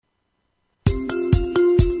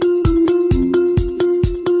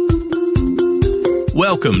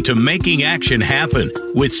Welcome to Making Action Happen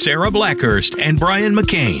with Sarah Blackhurst and Brian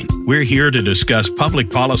McCain. We're here to discuss public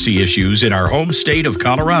policy issues in our home state of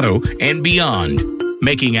Colorado and beyond.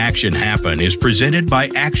 Making Action Happen is presented by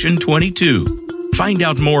Action 22. Find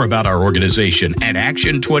out more about our organization at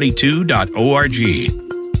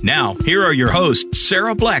action22.org. Now, here are your hosts,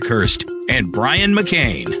 Sarah Blackhurst and Brian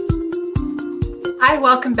McCain. Hi,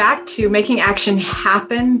 welcome back to Making Action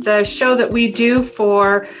Happen, the show that we do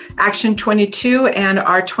for Action 22 and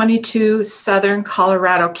our 22 Southern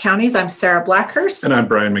Colorado counties. I'm Sarah Blackhurst. And I'm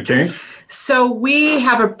Brian McCain. So we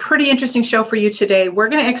have a pretty interesting show for you today. We're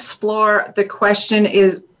going to explore the question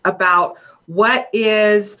is about what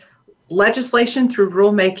is legislation through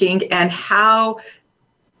rulemaking and how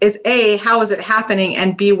is it happening,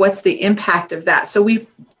 and B, what's the impact of that? So we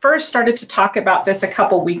first started to talk about this a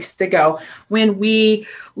couple weeks ago when we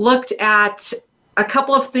looked at a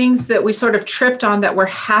couple of things that we sort of tripped on that were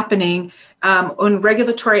happening when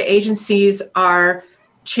regulatory agencies are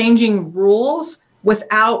changing rules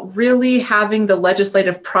without really having the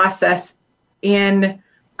legislative process in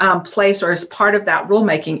place or as part of that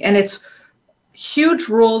rulemaking. And it's huge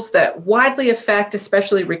rules that widely affect,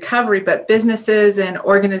 especially recovery, but businesses and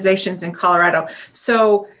organizations in Colorado.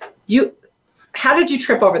 So how did you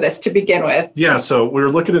trip over this to begin with? Yeah, so we were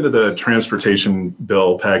looking into the transportation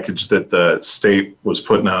bill package that the state was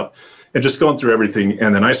putting up and just going through everything.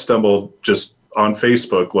 And then I stumbled just on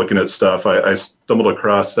Facebook looking at stuff. I stumbled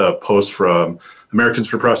across a post from Americans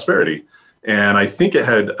for Prosperity. And I think it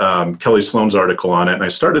had Kelly Sloan's article on it. And I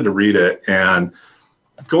started to read it. And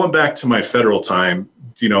going back to my federal time,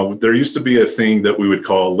 there used to be a thing that we would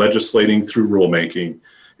call legislating through rulemaking.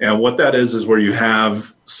 And what that is where you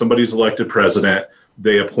have somebody's elected president,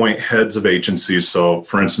 they appoint heads of agencies. So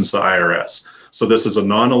for instance, the IRS. So this is a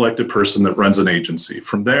non-elected person that runs an agency.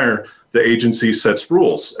 From there, the agency sets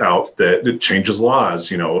rules out that it changes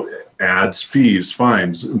laws, adds fees,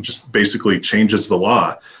 fines, and just basically changes the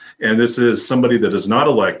law. And this is somebody that is not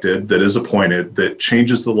elected, that is appointed, that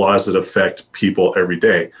changes the laws that affect people every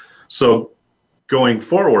day. So going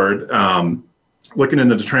forward, looking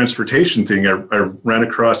into the transportation thing, I ran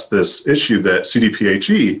across this issue that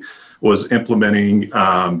CDPHE was implementing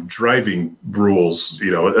driving rules,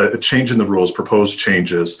 a change in the rules, proposed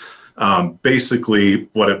changes. Basically,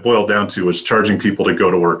 what it boiled down to was charging people to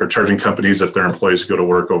go to work or charging companies if their employees go to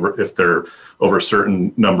work if they're over a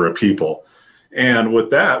certain number of people. And with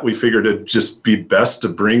that, we figured it'd just be best to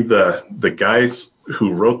bring the guys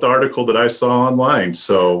who wrote the article that I saw online.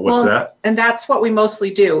 So that. And that's what we mostly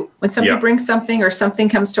do. When somebody brings something or something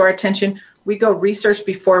comes to our attention, we go research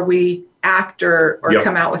before we act or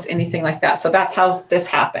come out with anything like that. So that's how this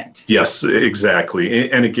happened. Yes, exactly.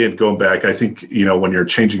 And again, going back, I think, when you're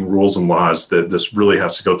changing rules and laws, that this really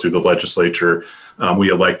has to go through the legislature. We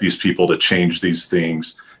elect these people to change these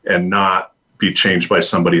things and not be changed by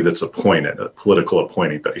somebody that's appointed, a political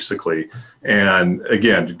appointee, basically. And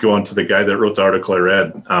again, going to the guy that wrote the article I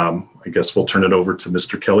read, I guess we'll turn it over to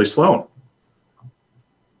Mr. Kelly Sloan.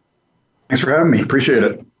 Thanks for having me. Appreciate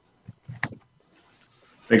it.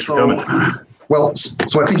 Thanks for coming. Well,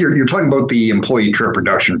 so I think you're talking about the employee trip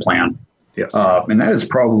reduction plan. Yes. And that is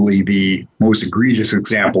probably the most egregious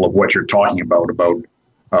example of what you're talking about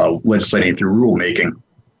legislating through rulemaking.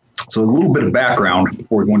 So a little bit of background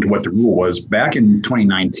before we go into what the rule was. Back in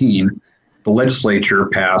 2019, the legislature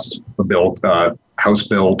passed a bill, House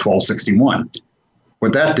Bill 1261.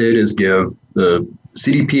 What that did is give the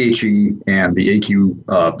CDPHE and the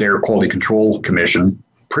AQ, their Quality Control Commission,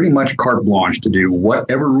 pretty much carte blanche to do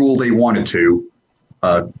whatever rule they wanted to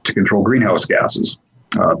control greenhouse gases.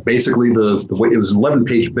 Basically, the way it was an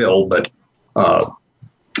 11-page bill, but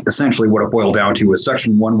essentially what it boiled down to was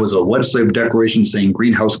Section 1 was a legislative declaration saying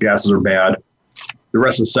greenhouse gases are bad. The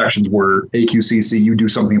rest of the sections were AQCC, you do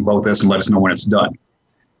something about this and let us know when it's done.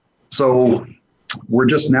 So we're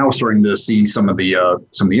just now starting to see some of the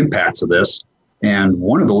impacts of this. And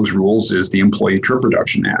one of those rules is the Employee Trip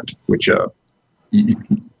Reduction Act, which you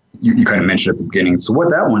kind of mentioned at the beginning. So what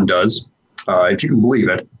that one does, if you can believe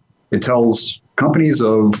it, it tells companies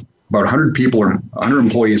of about 100 people or 100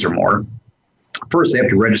 employees or more. First, they have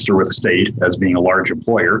to register with the state as being a large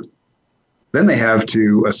employer. Then they have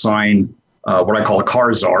to assign what I call a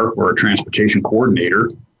car czar or a transportation coordinator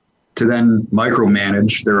to then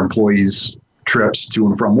micromanage their employees' trips to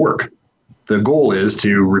and from work. The goal is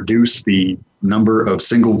to reduce the number of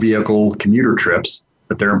single vehicle commuter trips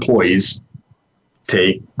that their employees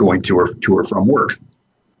take going to or from work.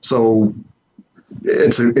 So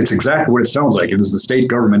it's exactly what it sounds like. It is the state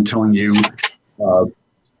government telling you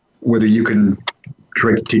whether you can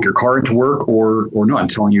take your car into work or not,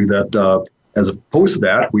 telling you that as opposed to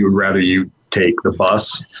that, we would rather you take the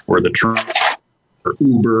bus or the train or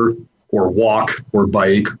Uber or walk or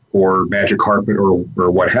bike or magic carpet or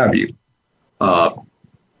what have you.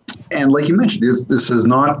 And like you mentioned, this is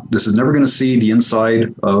never going to see the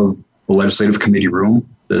inside of the legislative committee room.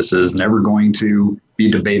 This is never going to be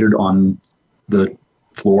debated on the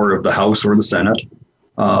floor of the House or the Senate.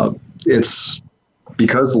 It's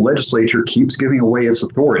because the legislature keeps giving away its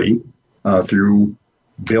authority through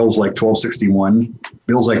bills like 1261,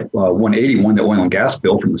 bills like 181, the oil and gas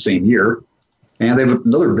bill from the same year. And they have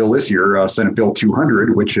another bill this year, Senate Bill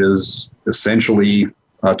 200, which is essentially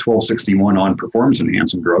 1261 on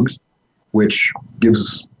performance-enhancing drugs, which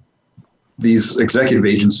gives these executive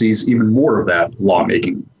agencies even more of that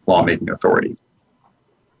lawmaking authority.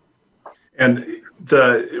 And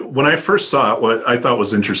when I first saw it, what I thought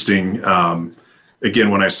was interesting, again,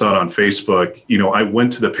 when I saw it on Facebook, I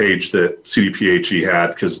went to the page that CDPHE had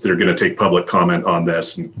because they're going to take public comment on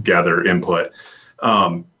this and gather input.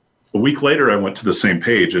 A week later, I went to the same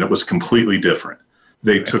page and it was completely different.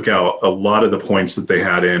 They took out a lot of the points that they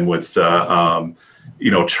had in with,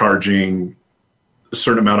 charging a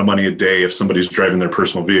certain amount of money a day if somebody's driving their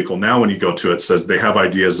personal vehicle. Now, when you go to it, it says they have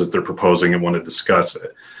ideas that they're proposing and want to discuss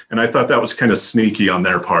it. And I thought that was kind of sneaky on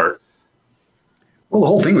their part. Well, the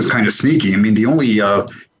whole thing was kind of sneaky. I mean, the only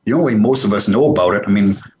way most of us know about it, I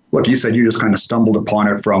mean, look, you said you just kind of stumbled upon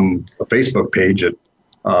it from a Facebook page,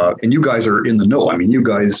 and you guys are in the know. I mean, you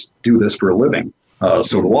guys do this for a living.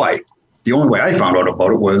 So do I. The only way I found out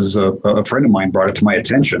about it was a friend of mine brought it to my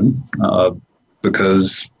attention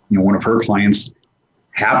because one of her clients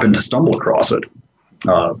happened to stumble across it.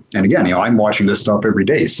 And again, I'm watching this stuff every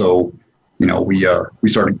day, so we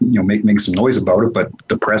started making some noise about it, but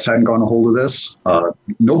the press hadn't gotten a hold of this.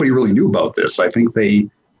 Nobody really knew about this. I think they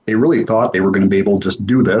really thought they were going to be able to just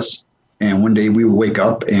do this, and one day we would wake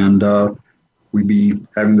up and we'd be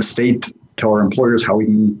having the state tell our employers how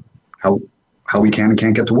we can and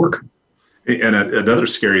can't get to work. And another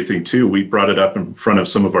scary thing too, we brought it up in front of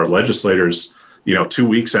some of our legislators, 2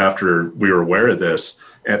 weeks after we were aware of this,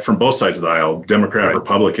 and from both sides of the aisle, Democrat, right,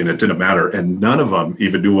 Republican, it didn't matter. And none of them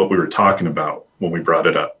even knew what we were talking about when we brought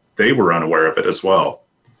it up. They were unaware of it as well.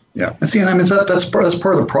 Yeah. And see, and I mean, that's part of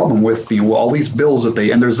the problem with, all these bills that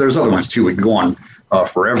and there's other ones too. We can go on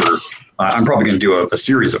forever. I'm probably going to do a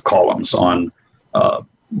series of columns on,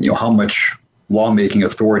 how much lawmaking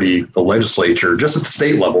authority the legislature, just at the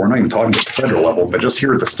state level, we're not even talking about the federal level, but just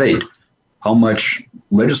here at the state, how much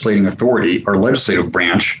legislating authority our legislative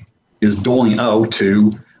branch is doling out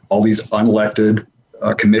to all these unelected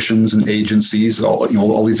commissions and agencies,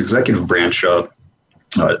 all these executive branch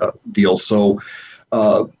deals. So,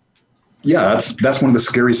 that's one of the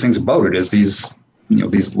scariest things about it is these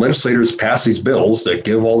legislators pass these bills that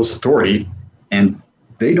give all this authority, and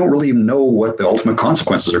they don't really even know what the ultimate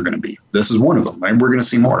consequences are going to be. This is one of them, and we're going to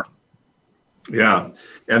see more. Yeah,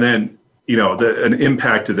 and then an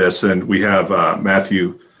impact of this, and we have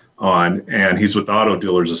Matthew on, and he's with the Auto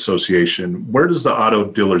Dealers Association. Where does the Auto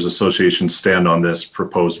Dealers Association stand on this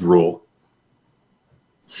proposed rule?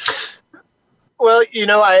 Well,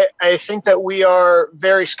 I think that we are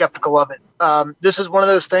very skeptical of it. This is one of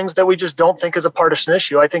those things that we just don't think is a partisan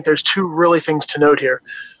issue. I think there's two really things to note here.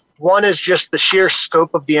 One is just the sheer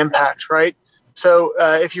scope of the impact, right? So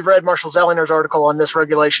if you've read Marshall Zelliner's article on this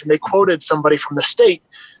regulation, they quoted somebody from the state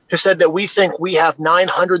who said that we think we have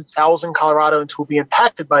 900,000 Coloradans who will be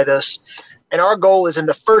impacted by this. And our goal is in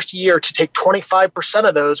the first year to take 25%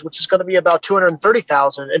 of those, which is going to be about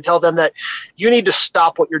 230,000, and tell them that you need to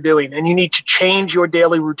stop what you're doing and you need to change your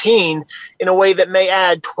daily routine in a way that may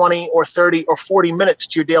add 20 or 30 or 40 minutes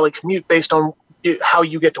to your daily commute based on how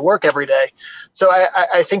you get to work every day. So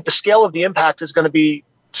I think the scale of the impact is going to be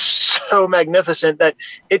so magnificent that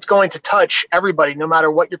it's going to touch everybody, no matter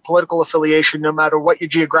what your political affiliation, no matter what your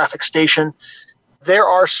geographic station. There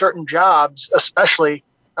are certain jobs, especially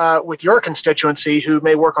with your constituency, who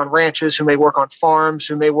may work on ranches, who may work on farms,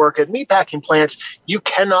 who may work at meatpacking plants. You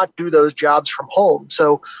cannot do those jobs from home.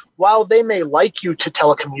 So while they may like you to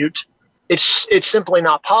telecommute, it's simply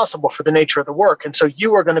not possible for the nature of the work. And so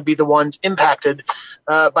you are going to be the ones impacted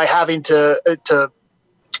by having to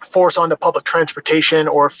force onto public transportation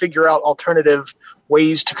or figure out alternative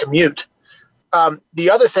ways to commute. The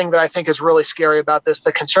other thing that I think is really scary about this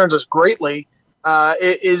that concerns us greatly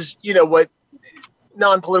is what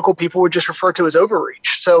non-political people would just refer to as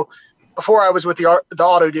overreach. So before I was with the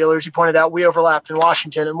auto dealers, you pointed out we overlapped in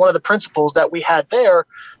Washington, and one of the principles that we had there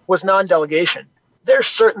was non-delegation. There's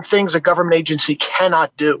certain things a government agency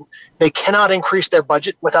cannot do. They cannot increase their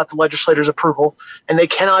budget without the legislator's approval, and they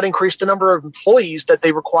cannot increase the number of employees that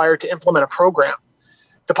they require to implement a program.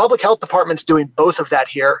 The public health department's doing both of that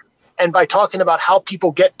here, And by talking about how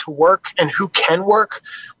people get to work and who can work,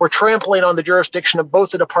 we're trampling on the jurisdiction of both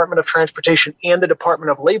the Department of Transportation and the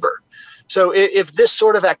Department of Labor. So if this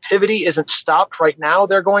sort of activity isn't stopped right now,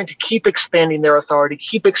 they're going to keep expanding their authority,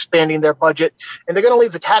 keep expanding their budget, and they're going to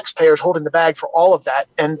leave the taxpayers holding the bag for all of that.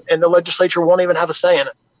 And the legislature won't even have a say in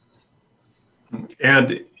it.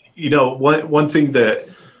 And, one thing that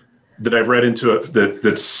I've read into it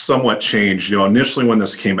that's somewhat changed, initially when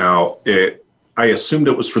this came out, I assumed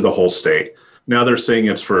it was for the whole state. Now they're saying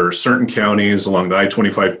it's for certain counties along the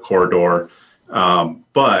I-25 corridor.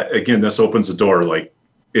 But again, this opens the door, like,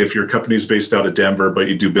 if your company is based out of Denver, but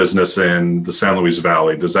you do business in the San Luis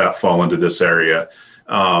Valley, does that fall into this area?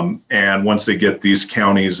 And once they get these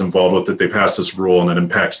counties involved with it, they pass this rule and it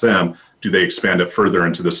impacts them. Do they expand it further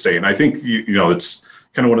into the state? And I think, it's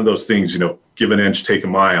kind of one of those things, give an inch, take a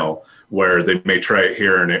mile, where they may try it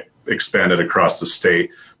here and expand it across the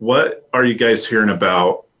state. What are you guys hearing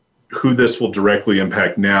about who this will directly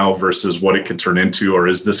impact now versus what it could turn into? Or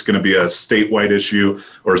is this going to be a statewide issue,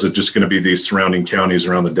 or is it just going to be these surrounding counties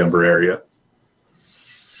around the Denver area?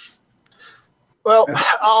 Well,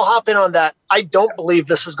 I'll hop in on that. I don't believe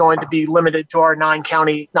this is going to be limited to our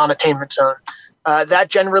 9-county non-attainment zone. That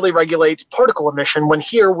generally regulates particle emission, when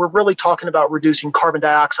here we're really talking about reducing carbon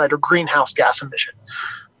dioxide or greenhouse gas emission.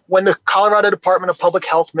 When the Colorado Department of Public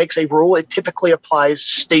Health makes a rule, it typically applies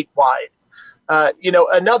statewide.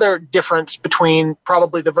 Another difference between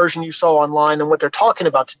probably the version you saw online and what they're talking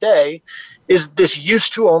about today is this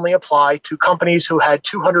used to only apply to companies who had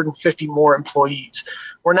 250 more employees.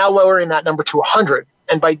 We're now lowering that number to 100.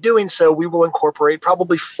 And by doing so, we will incorporate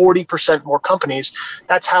probably 40% more companies.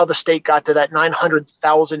 That's how the state got to that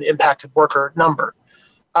 900,000 impacted worker number.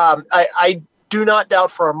 I do not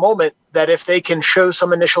doubt for a moment that if they can show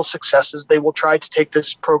some initial successes, they will try to take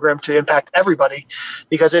this program to impact everybody,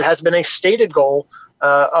 because it has been a stated goal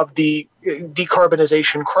of the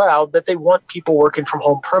decarbonization crowd that they want people working from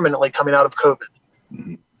home permanently coming out of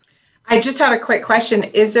COVID. I just have a quick question.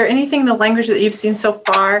 Is there anything in the language that you've seen so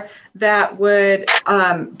far that would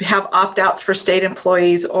have opt-outs for state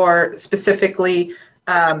employees, or specifically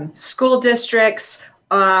school districts,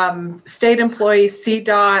 state employees,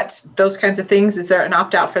 CDOT, those kinds of things? Is there an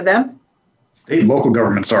opt-out for them? State and local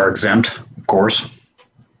governments are exempt, of course.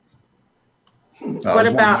 What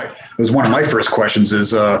about? It was one of my first questions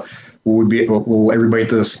is, will everybody at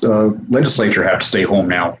this legislature have to stay home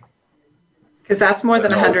now? Because that's more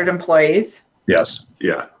than 100 employees. Yes.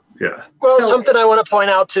 Yeah. Well, something I want to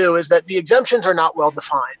point out, too, is that the exemptions are not well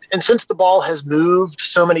defined. And since the ball has moved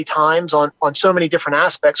so many times on so many different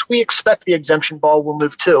aspects, we expect the exemption ball will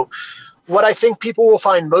move, too. What I think people will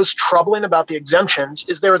find most troubling about the exemptions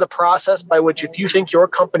is there is a process by which, if you think your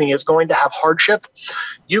company is going to have hardship,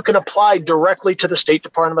 you can apply directly to the State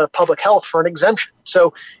Department of Public Health for an exemption.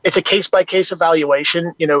 So it's a case-by-case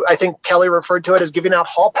evaluation. I think Kelly referred to it as giving out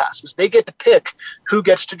hall passes. They get to pick who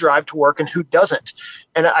gets to drive to work and who doesn't.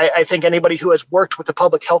 And I think anybody who has worked with the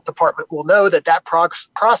Public Health Department will know that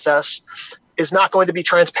process is not going to be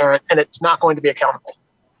transparent, and it's not going to be accountable.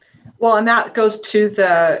 Well, and that goes to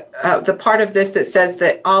the part of this that says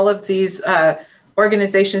that all of these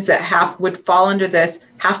organizations that would fall under this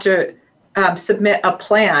have to submit a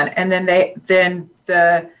plan, and then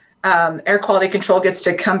the air quality control gets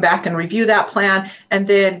to come back and review that plan, and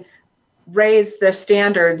then raise the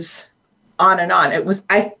standards on and on.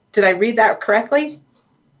 Did I read that correctly?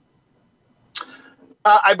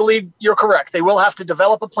 I believe you're correct. They will have to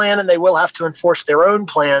develop a plan and they will have to enforce their own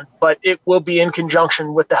plan, but it will be in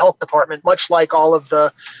conjunction with the health department, much like all of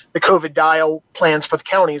the COVID dial plans for the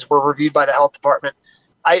counties were reviewed by the health department.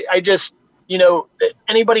 I just,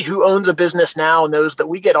 anybody who owns a business now knows that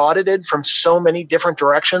we get audited from so many different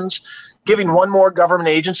directions. Giving one more government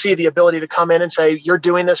agency the ability to come in and say, you're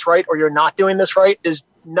doing this right or you're not doing this right is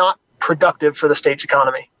not productive for the state's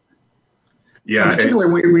economy. Yeah, and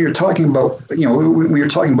particularly when you're talking about, when you're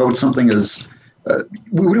talking about something as,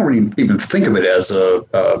 we don't really even think of it as a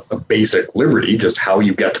basic liberty, just how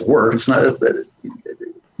you get to work. It's not.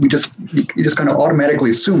 You just kind of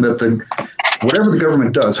automatically assume that whatever the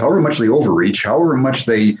government does, however much they overreach, however much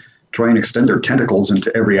they try and extend their tentacles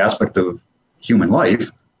into every aspect of human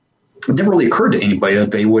life, it never really occurred to anybody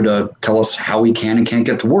that they would tell us how we can and can't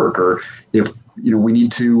get to work, or if we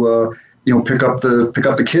need to. Pick up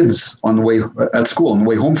the kids on the way at school on the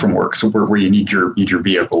way home from work. So where you need your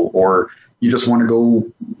vehicle, or you just want to go,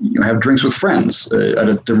 have drinks with friends at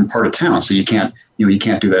a different part of town. So you can't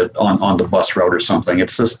do that on the bus route or something.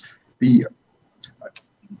 It's just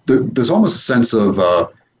there's almost a sense of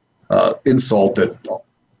insult that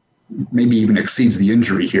maybe even exceeds the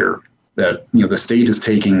injury here. That the state is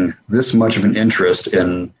taking this much of an interest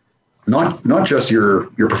in not just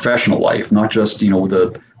your professional life, not just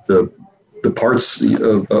the parts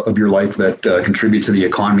of your life that contribute to the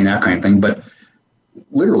economy and that kind of thing, but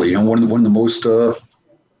literally, one of the most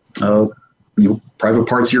private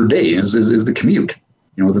parts of your day is the commute.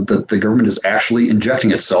 That the government is actually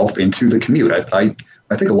injecting itself into the commute. I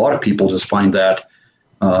think a lot of people just find that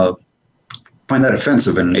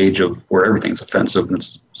offensive in an age of where everything's offensive, and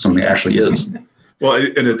it's something that actually is. Well,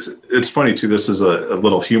 and it's funny too. This is a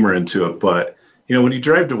little humor into it, but when you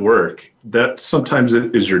drive to work, that sometimes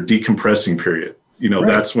is your decompressing period. Right.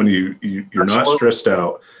 That's when you're not stressed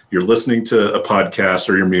out. You're listening to a podcast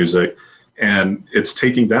or your music, and it's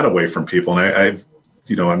taking that away from people. And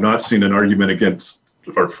I'm not seeing an argument against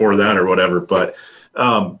or for that or whatever, but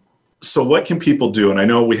so what can people do? And I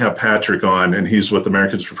know we have Patrick on, and he's with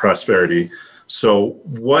Americans for Prosperity. So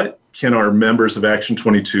what can our members of Action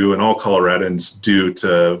 22 and all Coloradans do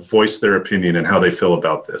to voice their opinion and how they feel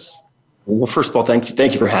about this? Well, first of all, thank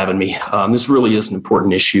you for having me. This really is an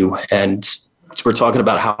important issue, and we're talking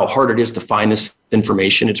about how hard it is to find this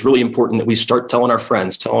information. It's really important that we start telling our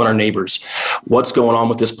friends, telling our neighbors what's going on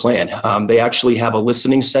with this plan. They actually have a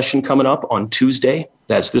listening session coming up on Tuesday.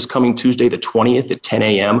 That's this coming Tuesday, the 20th at 10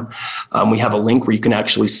 a.m. We have a link where you can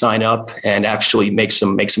actually sign up and actually make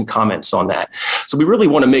some comments on that. So we really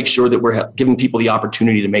want to make sure that we're giving people the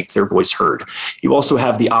opportunity to make their voice heard. You also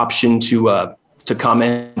have the option to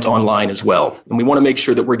comment online as well. And we want to make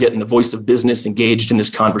sure that we're getting the voice of business engaged in this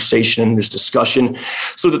conversation, this discussion,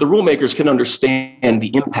 so that the rulemakers can understand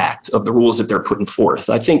the impact of the rules that they're putting forth.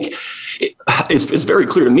 I think it's very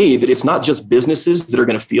clear to me that it's not just businesses that are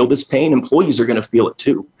going to feel this pain, employees are going to feel it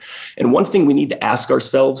too. And one thing we need to ask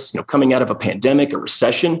ourselves, coming out of a pandemic, a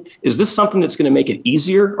recession, is this something that's going to make it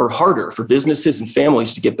easier or harder for businesses and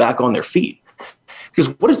families to get back on their feet? Because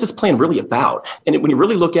what is this plan really about? And when you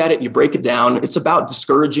really look at it and you break it down, it's about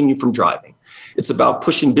discouraging you from driving. It's about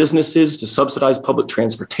pushing businesses to subsidize public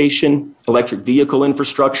transportation, electric vehicle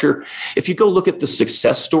infrastructure. If you go look at the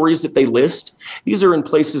success stories that they list, these are in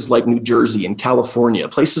places like New Jersey and California,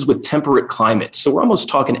 places with temperate climates. So we're almost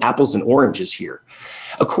talking apples and oranges here.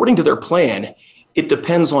 According to their plan, it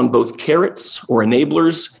depends on both carrots or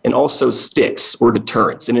enablers and also sticks or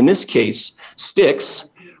deterrents. And in this case, sticks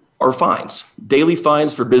are fines, daily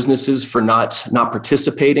fines for businesses for not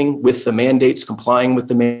participating with the mandates, complying with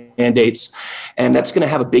the mandates, and that's going to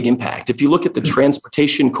have a big impact. If you look at the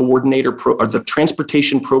transportation coordinator or the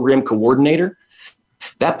transportation program coordinator,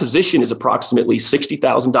 that position is approximately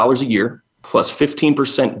 $60,000 a year plus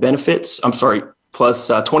 15% benefits. Plus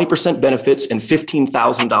 20% benefits and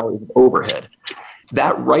 $15,000 of overhead.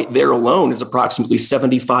 That right there alone is approximately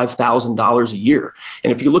 $75,000 a year.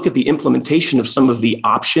 And if you look at the implementation of some of the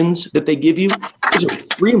options that they give you, those are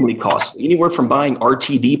extremely costly. Anywhere from buying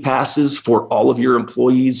RTD passes for all of your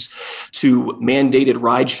employees to mandated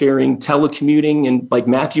ride sharing, telecommuting. And like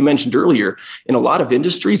Matthew mentioned earlier, in a lot of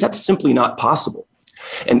industries, that's simply not possible.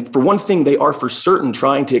 And for one thing, they are for certain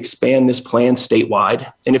trying to expand this plan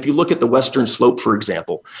statewide. And if you look at the Western Slope, for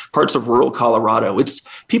example, parts of rural Colorado,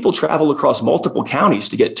 people travel across multiple counties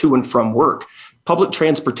to get to and from work. Public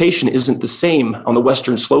transportation isn't the same on the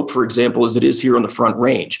Western Slope, for example, as it is here on the Front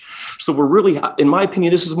Range. So we're really, in my opinion,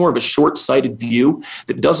 this is more of a short-sighted view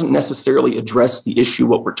that doesn't necessarily address the issue,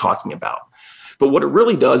 what we're talking about. But what it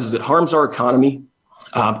really does is it harms our economy.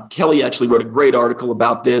 Kelly actually wrote a great article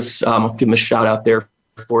about this. I'll give him a shout out there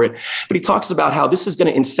for it. But he talks about how this is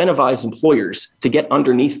going to incentivize employers to get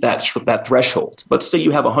underneath that threshold. Let's say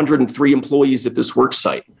you have 103 employees at this work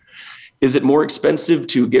site. Is it more expensive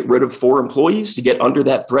to get rid of 4 employees to get under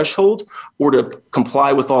that threshold or to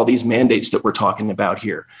comply with all these mandates that we're talking about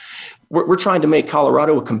here? We're trying to make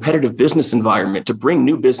Colorado a competitive business environment to bring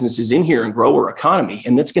new businesses in here and grow our economy.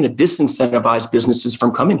 And that's going to disincentivize businesses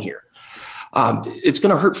from coming here. It's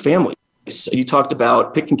going to hurt families. You talked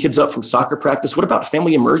about picking kids up from soccer practice. What about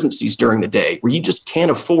family emergencies during the day where you just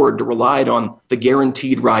can't afford to rely on the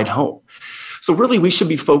guaranteed ride home? So really, we should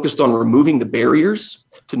be focused on removing the barriers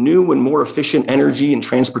to new and more efficient energy and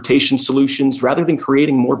transportation solutions rather than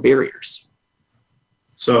creating more barriers.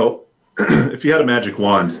 So if you had a magic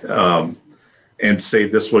wand and say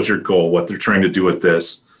this was your goal, what they're trying to do with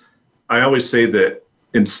this, I always say that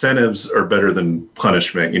incentives are better than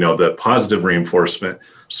punishment, the positive reinforcement.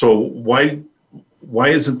 So why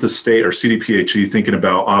isn't the state or CDPHE thinking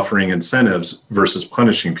about offering incentives versus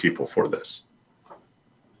punishing people for this?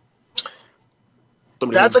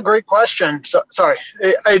 That's a great question. So, sorry,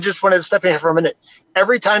 I just wanted to step in here for a minute.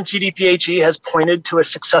 Every time CDPHE has pointed to a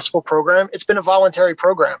successful program, it's been a voluntary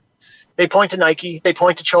program. They point to Nike. They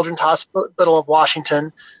point to Children's Hospital of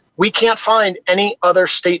Washington. We can't find any other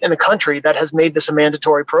state in the country that has made this a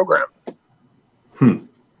mandatory program.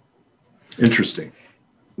 Interesting.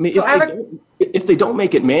 I mean, if they don't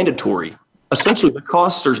make it mandatory, essentially the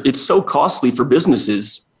costs are, it's so costly for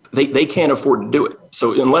businesses, they can't afford to do it.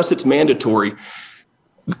 So unless it's mandatory,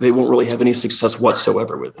 they won't really have any success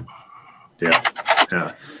whatsoever with it.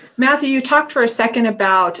 Yeah. Matthew, you talked for a second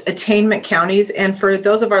about attainment counties. And for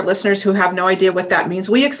those of our listeners who have no idea what that means,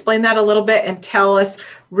 will you explain that a little bit and tell us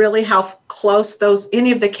really how close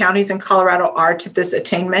any of the counties in Colorado are to this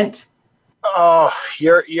attainment? Oh,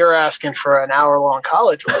 you're asking for an hour-long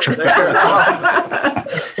college lecture there.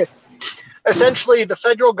 Essentially, the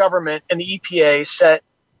federal government and the EPA set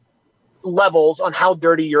levels on how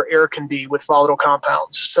dirty your air can be with volatile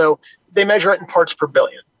compounds. So they measure it in parts per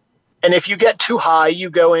billion. And if you get too high, you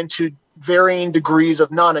go into varying degrees of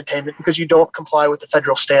non-attainment because you don't comply with the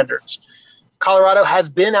federal standards. Colorado has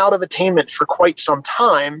been out of attainment for quite some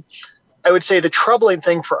time. I would say the troubling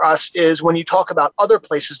thing for us is when you talk about other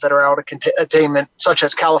places that are out of attainment, such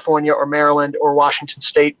as California or Maryland or Washington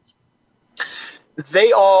State,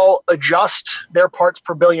 they all adjust their parts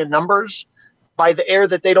per billion numbers by the air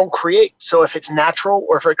that they don't create. So if it's natural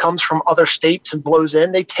or if it comes from other states and blows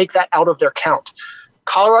in, they take that out of their count.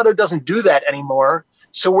 Colorado doesn't do that anymore.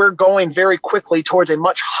 So we're going very quickly towards a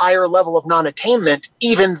much higher level of non-attainment,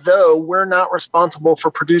 even though we're not responsible for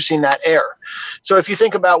producing that air. So if you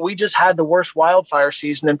think about, we just had the worst wildfire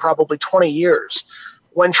season in probably 20 years.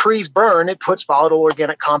 When trees burn, it puts volatile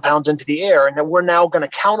organic compounds into the air. And we're now going to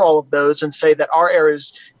count all of those and say that our air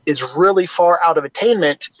is really far out of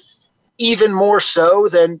attainment, even more so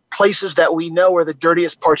than places that we know are the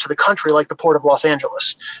dirtiest parts of the country, like the Port of Los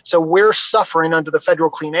Angeles. So we're suffering under the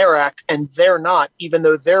Federal Clean Air Act, and they're not, even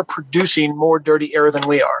though they're producing more dirty air than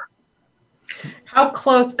we are. How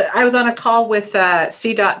close? I was on a call with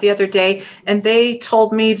CDOT the other day, and they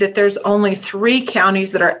told me that there's only 3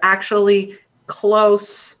 counties that are actually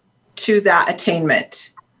close to that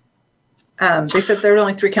attainment. They said there were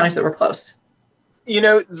only 3 counties that were close. You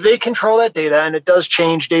know, they control that data, and it does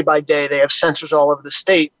change day by day. They have sensors all over the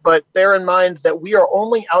state, but bear in mind that we are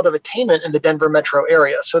only out of attainment in the Denver metro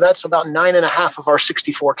area. So that's about 9.5 of our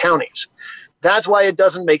 64 counties. That's why it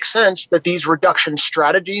doesn't make sense that these reduction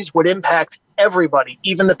strategies would impact everybody,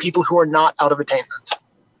 even the people who are not out of attainment.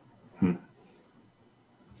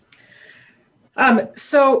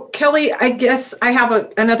 So Kelly, I guess I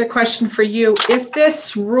have another question for you. If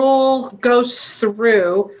this rule goes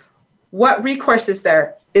through, what recourse is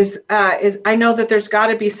there? I know that there's got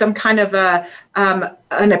to be some kind of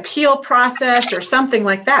an appeal process or something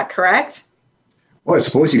like that, correct? Well, I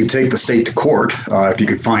suppose you could take the state to court if you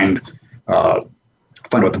could find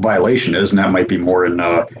what the violation is, and that might be more in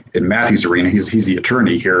Matthew's arena. He's the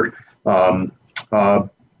attorney here. But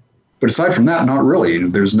aside from that, not really.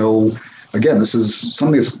 And there's no. Again, this is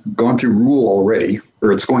something that's gone through rule already,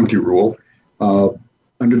 or it's going through rule.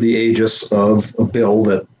 Under the aegis of a bill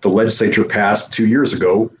that the legislature passed 2 years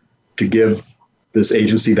ago to give this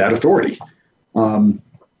agency that authority. And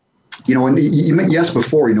you asked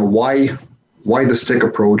before, why the stick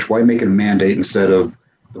approach? Why make it a mandate instead of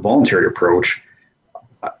the voluntary approach?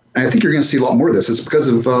 And I think you're going to see a lot more of this. It's because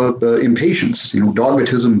of impatience.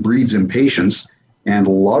 Dogmatism breeds impatience, and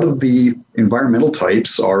a lot of the environmental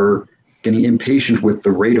types are getting impatient with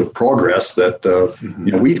the rate of progress that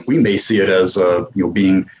we may see it as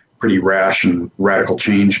being pretty rash and radical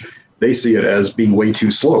change. They see it as being way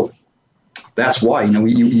too slow. That's why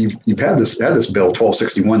you've had this bill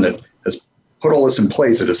 1261 that has put all this in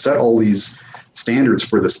place. It has set all these standards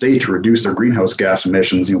for the state to reduce their greenhouse gas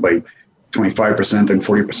emissions by 25% and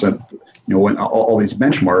 40%. All these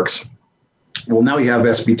benchmarks. Well, now you have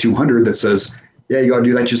SB 200 that says, yeah, you got to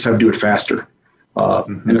do that. You just have to do it faster.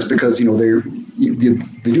 And it's because, they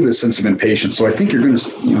do this sense of impatience. So I think you're going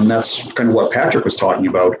to, and that's kind of what Patrick was talking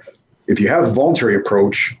about. If you have a voluntary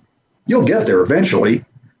approach, you'll get there eventually,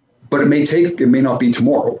 but it may not be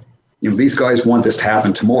tomorrow. These guys want this to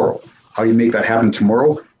happen tomorrow. How do you make that happen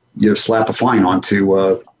tomorrow? You slap a fine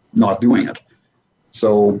onto not doing it.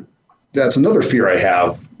 So that's another fear I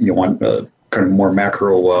have, on kind of more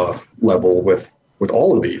macro level with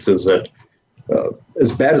all of these is that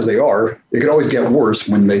as bad as they are, it could always get worse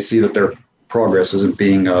when they see that their progress isn't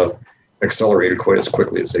being accelerated quite as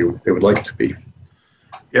quickly as they would like it to be.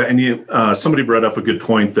 Yeah, and somebody brought up a good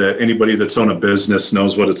point that anybody that's owned a business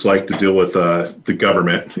knows what it's like to deal with the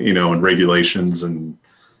government, and regulations and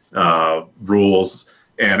rules.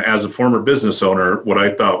 And as a former business owner, what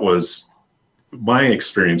I thought was my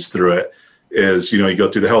experience through it is, you go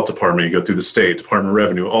through the health department, you go through the state, Department of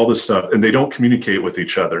Revenue, all this stuff, and they don't communicate with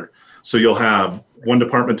each other. So you'll have one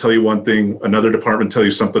department tell you one thing, another department tell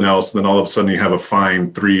you something else, and then all of a sudden you have a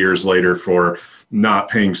fine 3 years later for not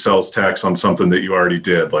paying sales tax on something that you already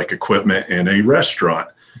did, like equipment in a restaurant.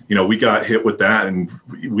 We got hit with that, and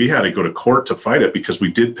we had to go to court to fight it because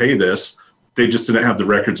we did pay this. They just didn't have the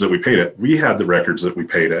records that we paid it. We had the records that we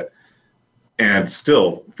paid it, and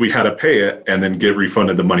still we had to pay it and then get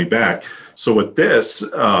refunded the money back. So with this,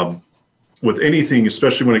 with anything,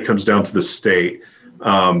 especially when it comes down to the state,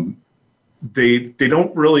 they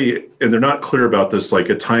don't really, and they're not clear about this, like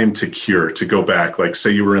a time to cure, to go back, like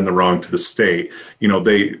say you were in the wrong to the state,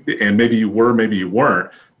 and maybe you were, maybe you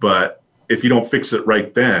weren't, but if you don't fix it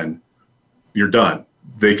right then, you're done.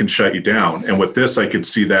 They can shut you down. And with this, I could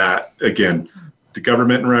see that, again, the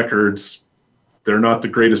government records, they're not the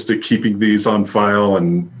greatest at keeping these on file,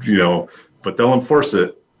 and, but they'll enforce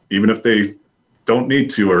it, even if they don't need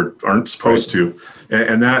to or aren't supposed to.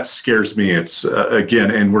 And that scares me. It's,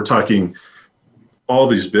 again, and we're talking all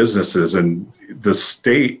these businesses, and the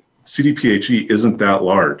state CDPHE isn't that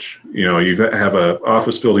large. You have an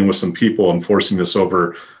office building with some people enforcing this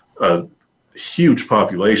over a huge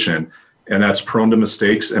population, and that's prone to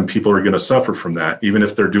mistakes, and people are going to suffer from that, even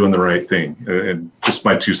if they're doing the right thing. And just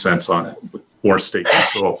my 2 cents on it, with more state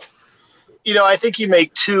control. I think you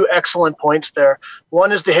make two excellent points there.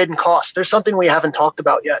 One is the hidden cost. There's something we haven't talked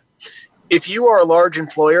about yet. If you are a large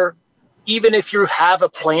employer, even if you have a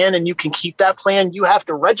plan and you can keep that plan, you have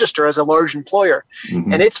to register as a large employer.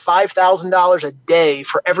 Mm-hmm. And it's $5,000 a day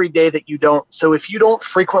for every day that you don't. So if you don't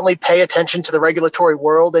frequently pay attention to the regulatory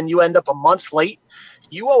world and you end up a month late,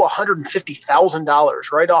 you owe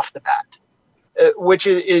 $150,000 right off the bat, which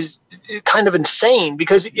is kind of insane,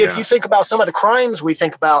 because if you think about some of the crimes we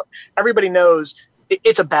think about, everybody knows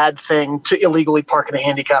it's a bad thing to illegally park in a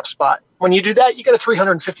handicap spot. When you do that, you get a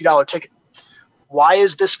 $350 ticket. Why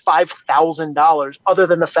is this $5,000 other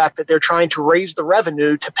than the fact that they're trying to raise the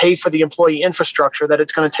revenue to pay for the employee infrastructure that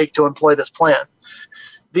it's going to take to employ this plan?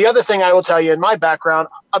 The other thing I will tell you, in my background,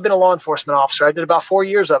 I've been a law enforcement officer. I did about 4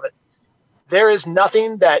 years of it. There is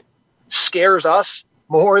nothing that scares us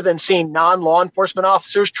more than seeing non-law enforcement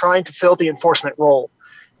officers trying to fill the enforcement role.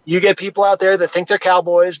 You get people out there that think they're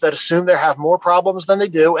cowboys, that assume they have more problems than they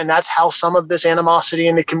do, and that's how some of this animosity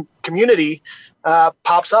in the community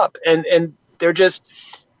pops up. And they're just,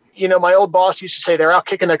 my old boss used to say they're out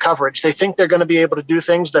kicking their coverage. They think they're going to be able to do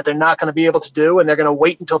things that they're not going to be able to do, and they're going to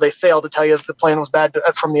wait until they fail to tell you that the plan was bad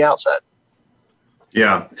from the outset.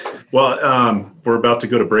 Yeah. Well, we're about to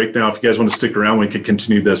go to break now. If you guys want to stick around, we could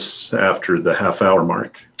continue this after the half-hour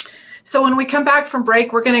mark. So when we come back from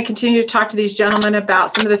break, we're going to continue to talk to these gentlemen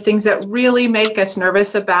about some of the things that really make us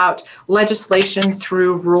nervous about legislation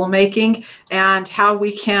through rulemaking, and how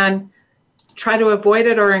we can try to avoid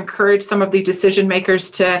it or encourage some of the decision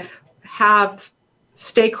makers to have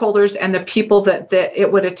stakeholders and the people that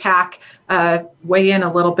it would attack weigh in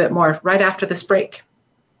a little bit more right after this break.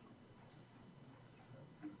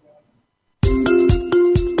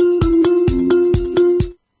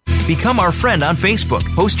 Become our friend on Facebook.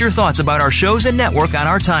 Post your thoughts about our shows and network on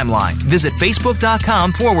our timeline. Visit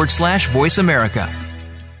Facebook.com/Voice America.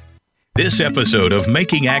 This episode of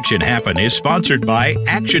Making Action Happen is sponsored by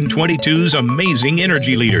Action 22's amazing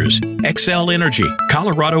energy leaders: Xcel Energy,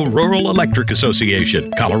 Colorado Rural Electric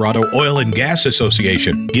Association, Colorado Oil and Gas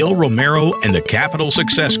Association, Gil Romero and the Capital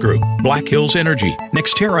Success Group, Black Hills Energy,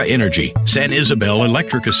 Nextera Energy, San Isabel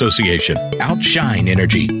Electric Association, Outshine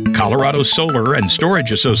Energy, Colorado Solar and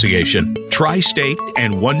Storage Association, Tri-State,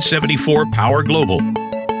 and 174 Power Global.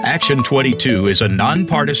 Action 22 is a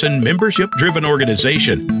nonpartisan, membership-driven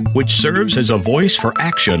organization which serves as a voice for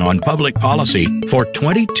action on public policy for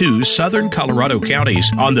 22 southern Colorado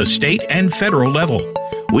counties on the state and federal level.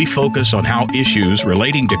 We focus on how issues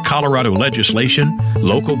relating to Colorado legislation,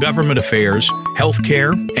 local government affairs,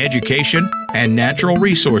 healthcare, education, and natural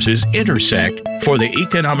resources intersect for the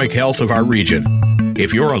economic health of our region.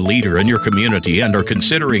 If you're a leader in your community and are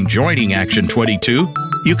considering joining Action 22,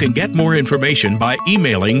 you can get more information by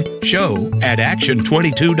emailing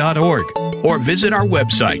show@action22.org or visit our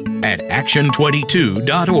website at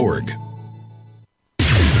action22.org.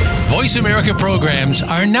 Voice America programs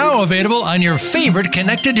are now available on your favorite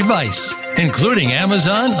connected device, including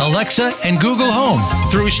Amazon, Alexa, and Google Home.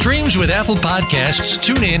 Through streams with Apple Podcasts,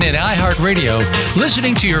 TuneIn, and iHeartRadio,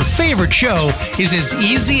 listening to your favorite show is as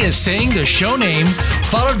easy as saying the show name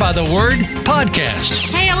followed by the word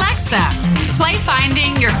podcast. Hey, Alexa, play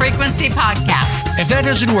Finding Your Frequency podcast. If that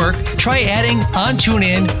doesn't work, try adding on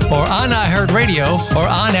TuneIn or on iHeartRadio or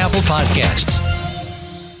on Apple Podcasts.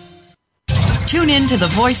 Tune in to the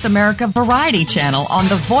Voice America Variety channel on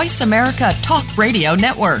the Voice America Talk Radio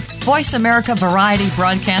Network. Voice America Variety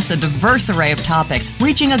broadcasts a diverse array of topics,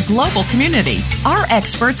 reaching a global community. Our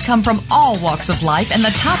experts come from all walks of life, and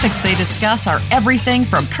the topics they discuss are everything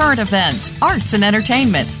from current events, arts and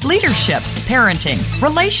entertainment, leadership, parenting,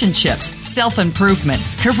 relationships, self-improvement,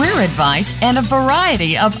 career advice, and a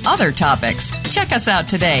variety of other topics. Check us out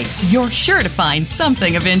today. You're sure to find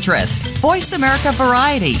something of interest. Voice America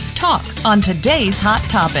Variety. Talk on today's hot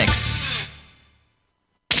topics.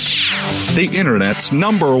 The Internet's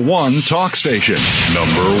 #1 talk station.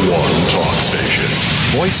 #1 talk station.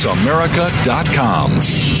 VoiceAmerica.com.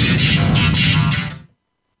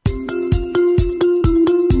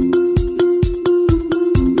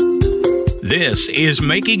 This is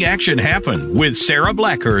Making Action Happen with Sarah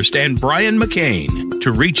Blackhurst and Brian McCain.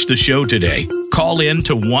 To reach the show today, call in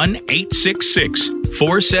to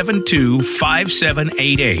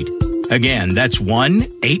 1-866-472-5788. Again, that's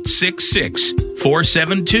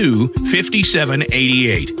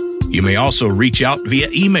 1-866-472-5788. You may also reach out via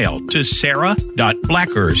email to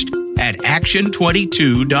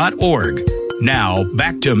sarah.blackhurst@action22.org. Now,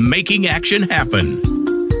 back to Making Action Happen.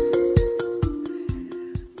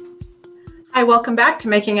 Hi, welcome back to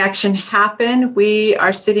Making Action Happen. We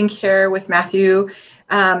are sitting here with Matthew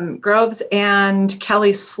Groves and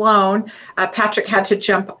Kelly Sloan. Patrick had to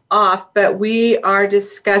jump off, but we are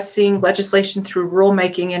discussing legislation through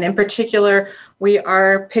rulemaking, and in particular, we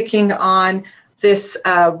are picking on this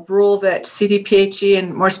rule that CDPHE,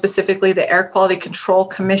 and more specifically the Air Quality Control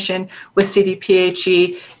Commission with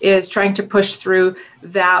CDPHE, is trying to push through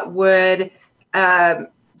that would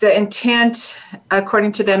the intent,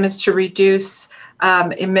 according to them, is to reduce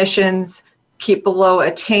emissions, keep below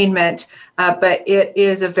attainment, but it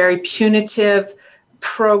is a very punitive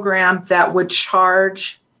program that would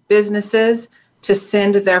charge businesses to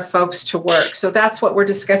send their folks to work. So that's what we're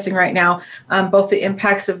discussing right now, both the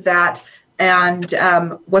impacts of that and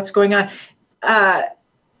what's going on.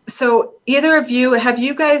 So either of you, have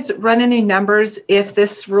you guys run any numbers if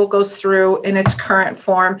this rule goes through in its current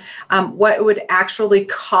form, what it would actually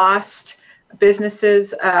cost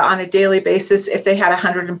businesses on a daily basis if they had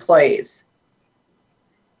 100 employees?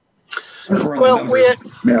 Well, go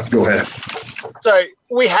ahead. Sorry,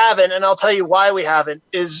 we haven't, and I'll tell you why we haven't,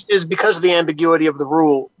 is because of the ambiguity of the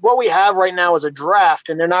rule. What we have right now is a draft,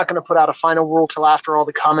 and they're not going to put out a final rule till after all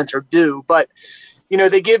the comments are due. But you know,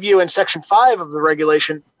 they give you in Section 5 of the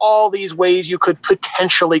regulation all these ways you could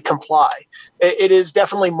potentially comply. It is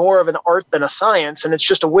definitely more of an art than a science, and it's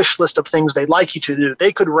just a wish list of things they'd like you to do.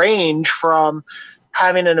 They could range from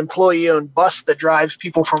having an employee-owned bus that drives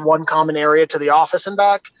people from one common area to the office and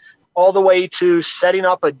back, all the way to setting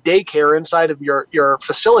up a daycare inside of your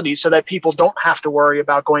facility so that people don't have to worry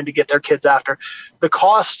about going to get their kids after. The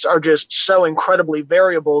costs are just so incredibly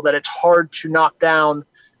variable that it's hard to knock down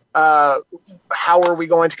how are we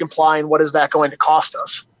going to comply and what is that going to cost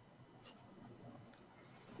us?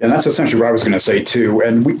 And that's essentially what I was going to say too.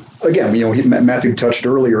 And Matthew touched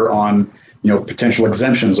earlier on, potential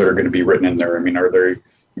exemptions that are going to be written in there. I mean, are they,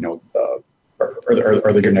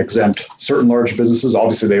 are they going to exempt certain large businesses?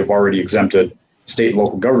 Obviously, they've already exempted state and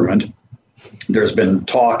local government. There's been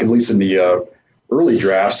talk, at least in the early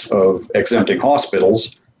drafts, of exempting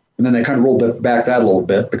hospitals. And then they kind of rolled back that a little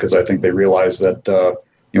bit because I think they realized that,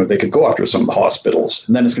 they could go after some of the hospitals.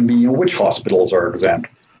 And then it's going to be, which hospitals are exempt,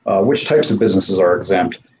 which types of businesses are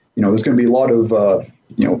exempt. There's going to be a lot of,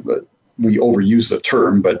 we overuse the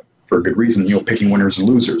term, but for a good reason, picking winners and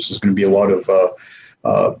losers. There's going to be a lot of,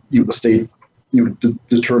 the state,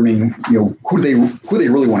 determining, who they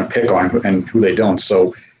really want to pick on and who they don't.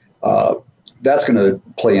 So that's going to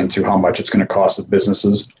play into how much it's going to cost the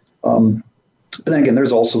businesses. But then again,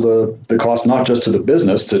 there's also the cost, not just to the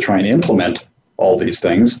business to try and implement all these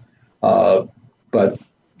things, but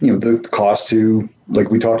the cost to, like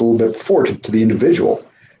we talked a little bit before, to the individual.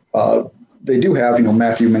 They do have,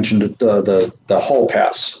 Matthew mentioned the hall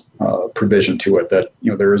pass provision to it, that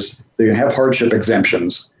they can have hardship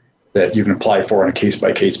exemptions that you can apply for on a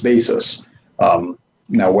case-by-case basis.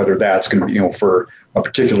 Now, whether that's going to be, for a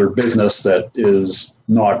particular business that is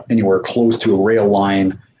not anywhere close to a rail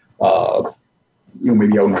line,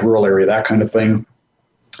 maybe out in a rural area, that kind of thing.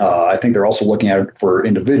 I think they're also looking at it for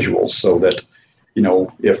individuals so that,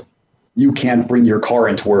 if you can't bring your car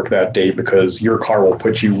into work that day because your car will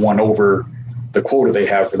put you one over the quota they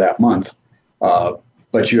have for that month,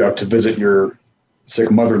 but you have to visit your sick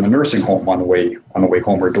mother in the nursing home on the way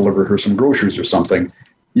home, or deliver her some groceries or something,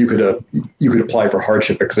 you could apply for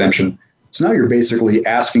hardship exemption. So now you're basically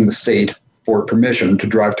asking the state for permission to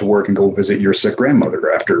drive to work and go visit your sick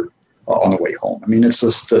grandmother after on the way home. I mean,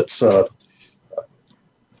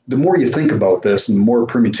 the more you think about this and the more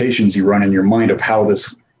permutations you run in your mind of how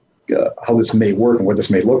this how this may work and what this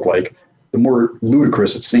may look like, the more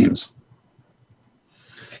ludicrous it seems.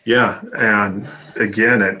 Yeah, and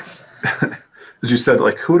again, it's as you said,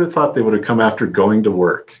 like, who would have thought they would have come after going to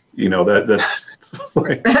work? You know, that's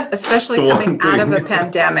like especially coming out of a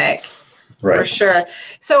pandemic, right? For sure.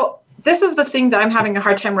 So this is the thing that I'm having a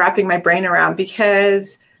hard time wrapping my brain around,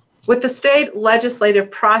 because with the state legislative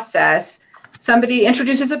process, somebody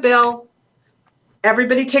introduces a bill,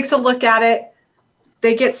 everybody takes a look at it,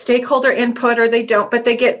 they get stakeholder input or they don't, but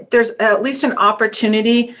there's at least an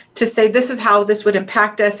opportunity to say, this is how this would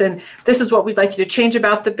impact us, and this is what we'd like you to change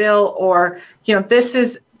about the bill, or, you know, this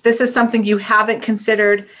is something you haven't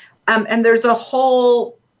considered. And there's a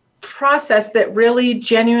whole process that really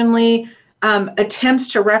genuinely attempts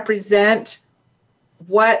to represent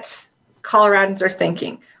what Coloradans are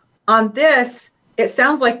thinking. On this, it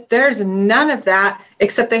sounds like there's none of that,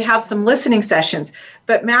 except they have some listening sessions.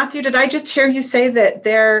 But Matthew, did I just hear you say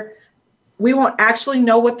that we won't actually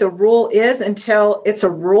know what the rule is until it's a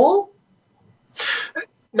rule?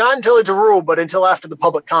 Not until it's a rule, but until after the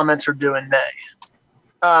public comments are due in May.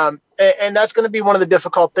 And that's going to be one of the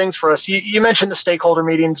difficult things for us. You mentioned the stakeholder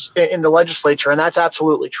meetings in the legislature, and that's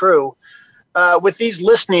absolutely true. With these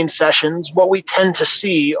listening sessions, what we tend to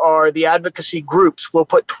see are the advocacy groups will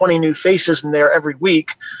put 20 new faces in there every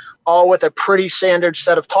week, all with a pretty standard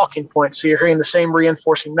set of talking points. So you're hearing the same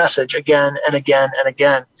reinforcing message again and again and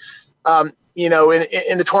again. You know,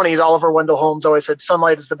 in the 20s, Oliver Wendell Holmes always said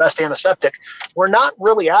sunlight is the best antiseptic. We're not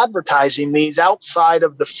really advertising these outside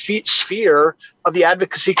of the sphere of the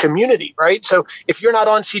advocacy community, right? So if you're not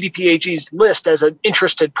on CDPHE's list as an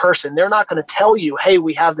interested person, they're not going to tell you, hey,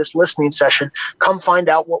 we have this listening session, come find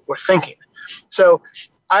out what we're thinking. So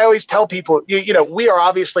I always tell people, you know, we are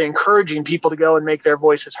obviously encouraging people to go and make their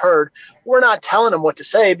voices heard. We're not telling them what to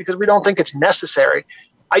say because we don't think it's necessary.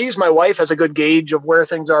 I use my wife as a good gauge of where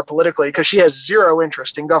things are politically because she has zero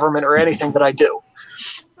interest in government or anything that I do.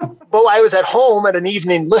 But I was at home at an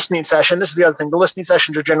evening listening session. This is the other thing. The listening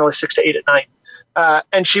sessions are generally 6 to 8 at night.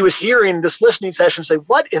 And she was hearing this listening session say,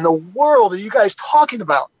 what in the world are you guys talking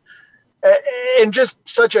about? And just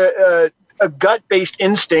such a gut-based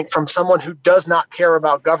instinct from someone who does not care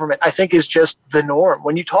about government, I think is just the norm.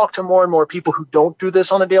 When you talk to more and more people who don't do this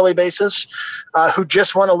on a daily basis, who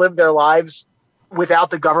just want to live their lives without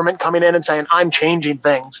the government coming in and saying, I'm changing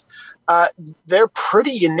things, they're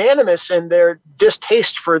pretty unanimous in their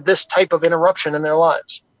distaste for this type of interruption in their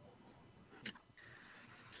lives.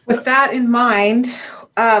 With that in mind,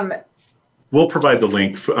 we'll provide the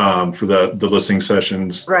link for the listening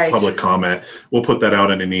sessions, right. Public comment. We'll put that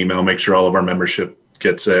out in an email, make sure all of our membership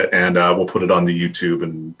gets it, and we'll put it on the YouTube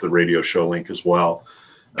and the radio show link as well.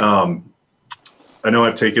 I know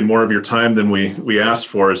I've taken more of your time than we asked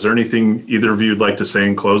for. Is there anything either of you would like to say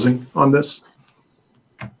in closing on this?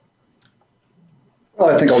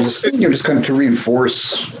 Well, I think I'll just kind of to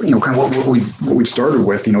reinforce, kind of what we started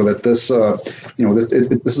with, that this,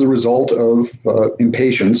 this is a result of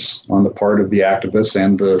impatience on the part of the activists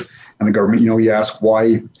and the government. You ask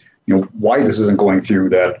why this isn't going through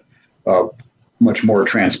that much more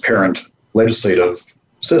transparent legislative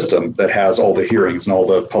system that has all the hearings and all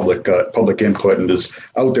the public input and is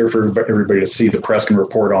out there for everybody to see. The press can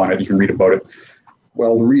report on it. You can read about it.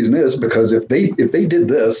 Well, the reason is because if they did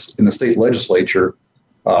this in the state legislature,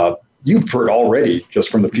 you've heard already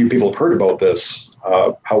just from the few people who've heard about this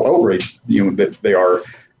how outraged that they are.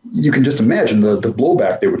 You can just imagine the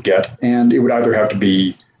blowback they would get, and it would either have to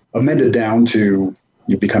be amended down to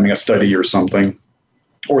becoming a study or something,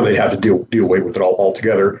 or they'd have to do away with it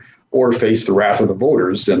altogether, or face the wrath of the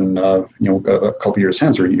voters in a couple years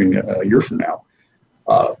hence, or even a year from now.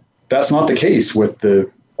 That's not the case with the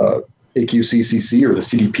AQCCC or the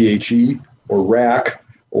CDPHE or RAC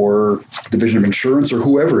or Division of Insurance or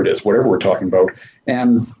whoever it is, whatever we're talking about.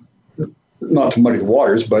 And not to muddy the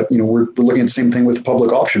waters, but we're looking at the same thing with the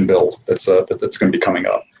public option bill that's going to be coming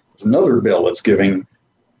up. It's another bill that's giving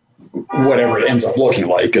whatever it ends up looking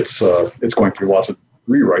like. It's going through lots of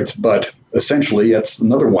rewrites, but essentially it's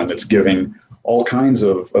another one that's giving all kinds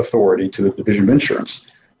of authority to the Division of Insurance,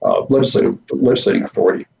 legislating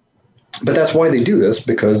authority. But that's why they do this,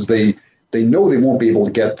 because they know they won't be able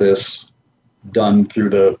to get this done through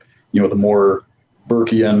the more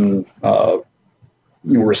Burkean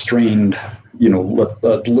restrained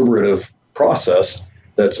deliberative process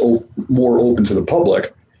that's more open to the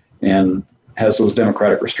public and has those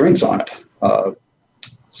democratic restraints on it.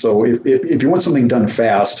 So if you want something done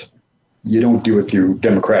fast, you don't do it through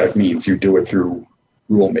democratic means. You do it through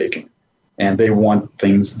rulemaking, and they want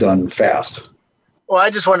things done fast. Well, I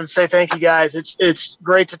just wanted to say thank you guys. It's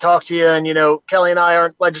great to talk to you. And, Kelly and I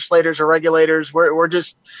aren't legislators or regulators. We're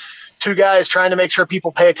just two guys trying to make sure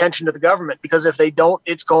people pay attention to the government, because if they don't,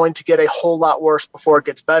 it's going to get a whole lot worse before it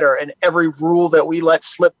gets better. And every rule that we let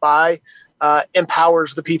slip by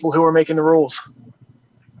empowers the people who are making the rules.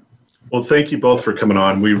 Well, thank you both for coming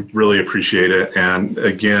on. We really appreciate it. And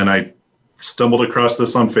again, I stumbled across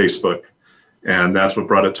this on Facebook, and that's what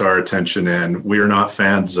brought it to our attention. And we are not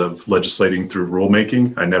fans of legislating through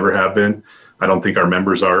rulemaking. I never have been. I don't think our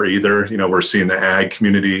members are either. We're seeing the ag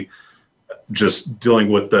community just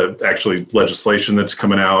dealing with the actually legislation that's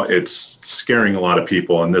coming out. It's scaring a lot of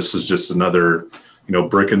people. And this is just another,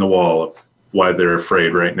 brick in the wall of why they're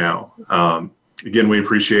afraid right now. Again, we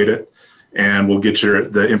appreciate it. And we'll get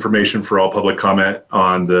the information for all public comment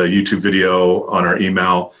on the YouTube video, on our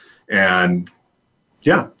email. And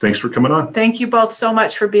yeah, thanks for coming on. Thank you both so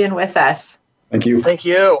much for being with us. Thank you. Thank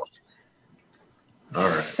you. All right.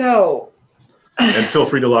 So, and feel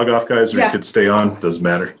free to log off, guys, or you could stay on. Doesn't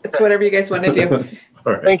matter. It's whatever you guys want to do.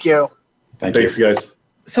 All right. Thank you. Thanks, guys.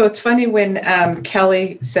 So it's funny when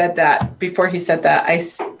Kelly said that, before he said that,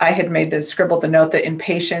 I had scribbled the note that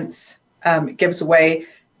impatience gives way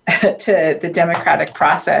to the democratic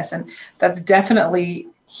process. And that's definitely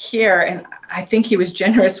here. And I think he was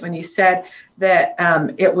generous when he said that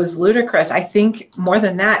it was ludicrous. I think more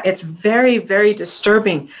than that, it's very, very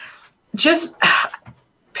disturbing. Just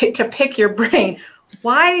to pick your brain,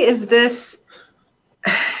 why is this?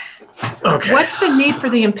 Okay. What's the need for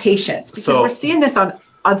the impatience? Because we're seeing this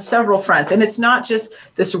on several fronts. And it's not just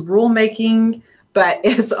this rulemaking, but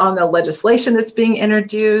it's on the legislation that's being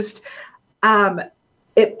introduced.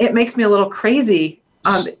 It makes me a little crazy.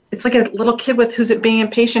 It's like a little kid who's being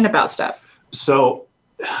impatient about stuff. So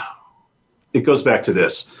it goes back to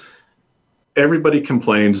this. Everybody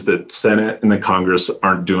complains that Senate and the Congress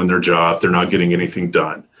aren't doing their job. They're not getting anything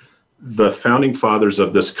done. The founding fathers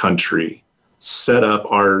of this country set up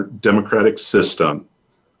our democratic system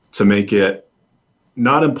to make it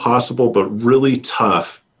not impossible, but really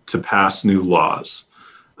tough to pass new laws.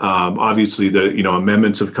 Obviously, the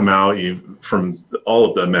amendments have come out from all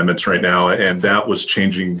of the amendments right now, and that was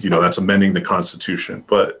changing. That's amending the Constitution.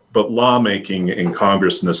 But lawmaking in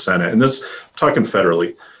Congress and the Senate, and this, I'm talking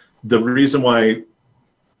federally, the reason why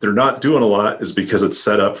they're not doing a lot is because it's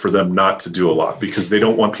set up for them not to do a lot, because they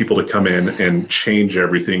don't want people to come in and change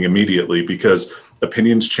everything immediately, because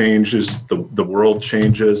opinions changes, the world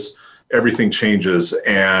changes, everything changes.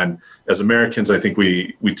 And as Americans, I think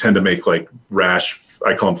we tend to make like rash,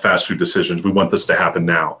 I call them fast food decisions. We want this to happen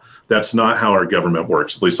now. That's not how our government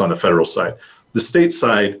works, at least on the federal side. The state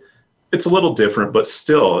side, it's a little different, but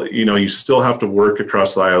still, you still have to work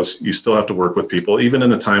across the aisles. You still have to work with people, even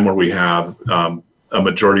in a time where we have a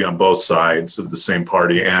majority on both sides of the same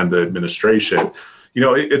party and the administration.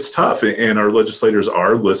 It's tough, and our legislators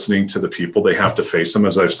are listening to the people. They have to face them,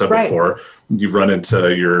 as I've said before. You run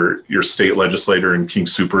into your state legislator in King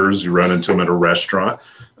Soopers, you run into them at a restaurant,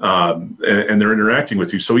 and they're interacting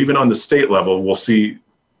with you. So even on the state level, we'll see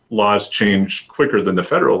laws change quicker than the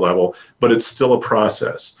federal level, but it's still a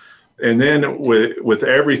process. And then with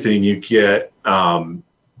everything, you get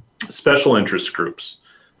special interest groups,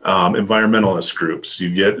 environmentalist groups. You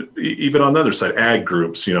get, even on the other side, ag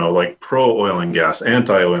groups, like pro-oil and gas,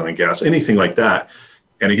 anti-oil and gas, anything like that.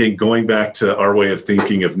 And again, going back to our way of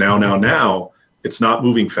thinking of now, it's not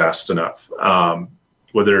moving fast enough.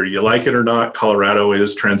 Whether you like it or not, Colorado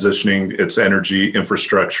is transitioning its energy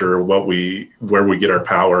infrastructure, where we get our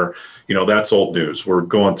power. That's old news. We're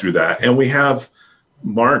going through that. And we have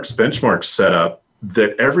benchmarks set up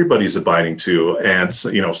that everybody's abiding to. And,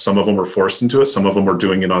 some of them are forced into it. Some of them are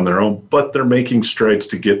doing it on their own, but they're making strides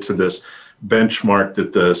to get to this benchmark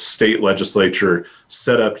that the state legislature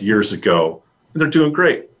set up years ago. And they're doing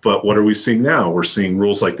great. But what are we seeing now? We're seeing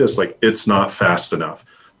rules like this, like it's not fast enough.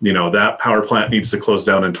 That power plant needs to close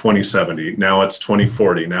down in 2070. Now it's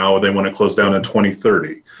 2040. Now they want to close down in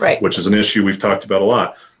 2030, right? Which is an issue we've talked about a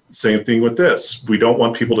lot. Same thing with this. We don't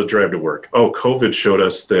want people to drive to work. Oh, COVID showed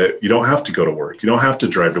us that you don't have to go to work. You don't have to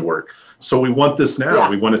drive to work. So we want this now. Yeah.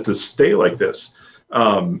 We want it to stay like this.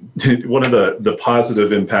 One of the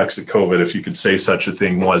positive impacts of COVID, if you could say such a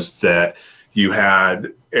thing, was that you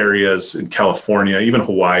had areas in California, even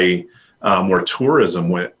Hawaii, where tourism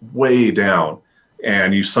went way down.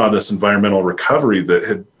 And you saw this environmental recovery that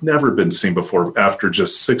had never been seen before after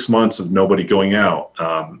just 6 months of nobody going out,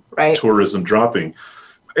 right. Tourism dropping.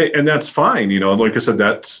 And that's fine. Like I said,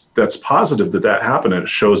 that's positive that happened, and it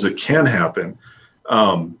shows it can happen.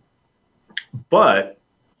 But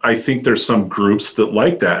I think there's some groups that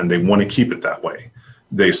like that and they want to keep it that way.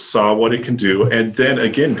 They saw what it can do. And then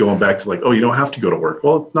again, going back to like, oh, you don't have to go to work.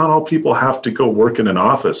 Well, not all people have to go work in an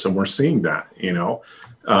office. And we're seeing that,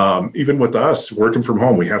 even with us working from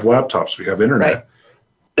home, we have laptops, we have internet.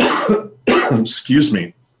 Right. Excuse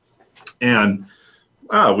me. And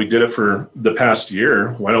we did it for the past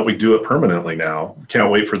year. Why don't we do it permanently now?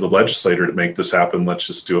 Can't wait for the legislator to make this happen. Let's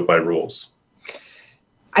just do it by rules.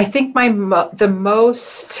 I think the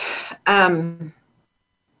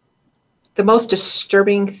most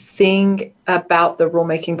disturbing thing about the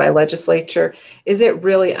rulemaking by legislature is it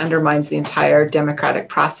really undermines the entire democratic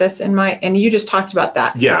process and you just talked about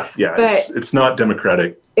that. Yeah. But it's not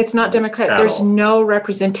democratic. It's not democratic. There's no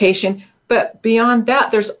representation. But beyond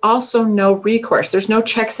that, there's also no recourse. There's no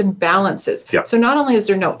checks and balances. Yeah. So not only is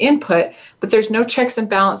there no input, but there's no checks and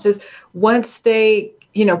balances once they,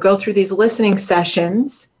 go through these listening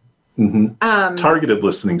sessions. Mm-hmm. Targeted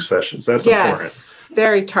listening sessions. That's important. Yes,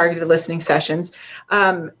 very targeted listening sessions.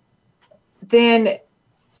 Then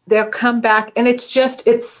they'll come back, and it starts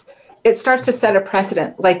to set a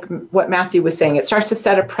precedent, like what Matthew was saying. It starts to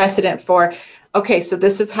set a precedent for, okay, so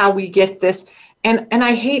this is how we get this. And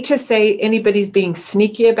I hate to say anybody's being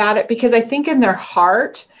sneaky about it, because I think in their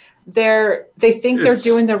heart, they think they're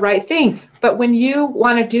doing the right thing. But when you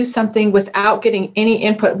want to do something without getting any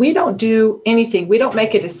input, we don't do anything. We don't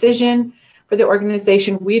make a decision for the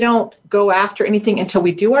organization. We don't go after anything until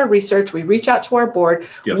we do our research. We reach out to our board.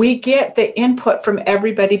 Yes. We get the input from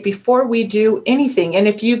everybody before we do anything. And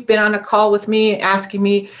if you've been on a call with me,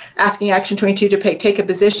 asking Action 22 to take a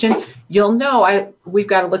position, you'll know we've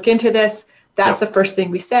got to look into this. That's the first thing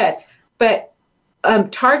we said. But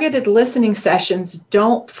targeted listening sessions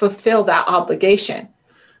don't fulfill that obligation.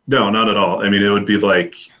 No, not at all. I mean, it would be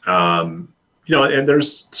like, and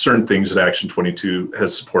there's certain things that Action 22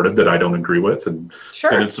 has supported that I don't agree with, and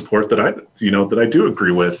it's support that I do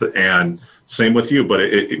agree with, and same with you. But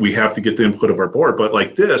we have to get the input of our board. But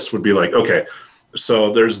like this would be like, okay,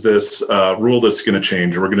 so there's this rule that's going to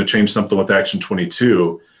change, or we're going to change something with Action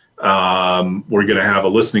 22. We're going to have a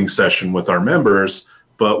listening session with our members,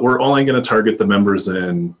 but we're only going to target the members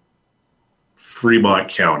in Fremont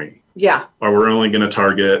County. Yeah. Or we're only going to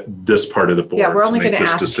target this part of the board we're only to make going to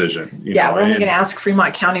this ask, decision. We're only going to ask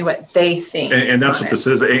Fremont County what they think. And that's what this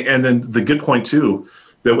is. And then the good point, too,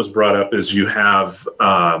 that was brought up is you have,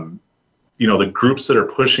 the groups that are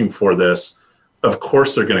pushing for this. Of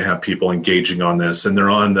course, they're going to have people engaging on this, and they're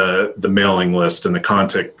on the mailing list and the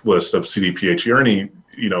contact list of CDPHE or any,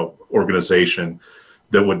 organization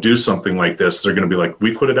that would do something like this. They're going to be like,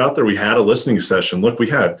 we put it out there. We had a listening session. Look, we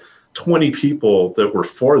had 20 people that were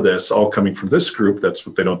for this, all coming from this group. That's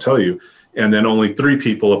what they don't tell you. And then only 3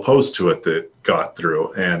 people opposed to it that got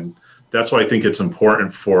through. And that's why I think it's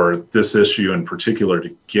important for this issue in particular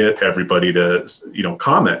to get everybody to,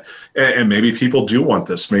 comment. And maybe people do want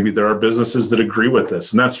this. Maybe there are businesses that agree with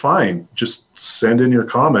this, and that's fine. Just send in your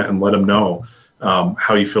comment and let them know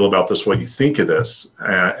how you feel about this, what you think of this.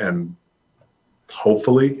 And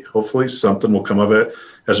hopefully something will come of it.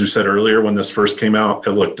 As we said earlier, when this first came out,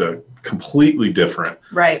 it looked completely different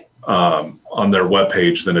on their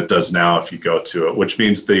webpage than it does now if you go to it, which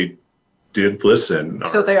means they did listen.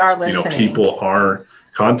 So they are listening. People are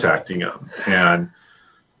contacting them. And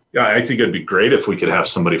I think it'd be great if we could have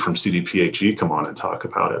somebody from CDPHE come on and talk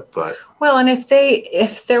about it. But and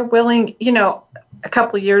if they're willing, a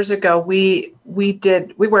couple of years ago, we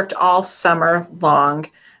worked all summer long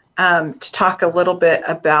to talk a little bit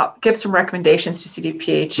about, give some recommendations to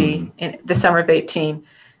CDPHE in the summer of 2018,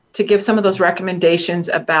 to give some of those recommendations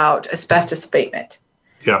about asbestos abatement.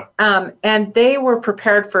 Yeah. And they were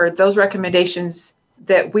prepared for those recommendations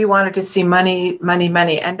that we wanted to see money.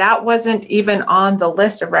 And that wasn't even on the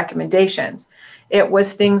list of recommendations. It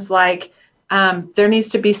was things like, there needs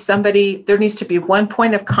to be one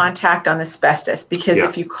point of contact on asbestos, because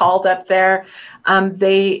if you called up there,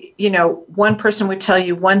 one person would tell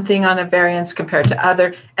you one thing on a variance compared to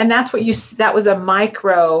other. And that was a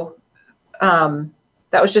micro,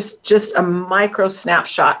 that was just a micro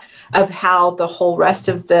snapshot of how the whole rest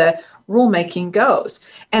of the rulemaking goes.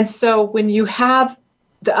 And so when you have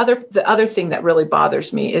the other thing that really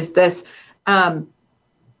bothers me is this,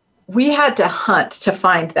 we had to hunt to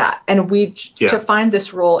find that. And to find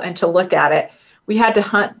this rule and to look at it, we had to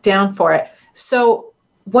hunt down for it. So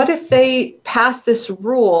what if they pass this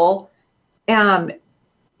rule,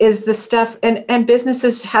 is the stuff, and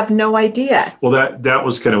businesses have no idea? Well, that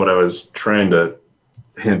was kind of what I was trying to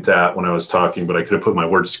hint at when I was talking, but I could have put my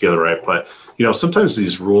words together right. But, sometimes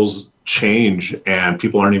these rules change and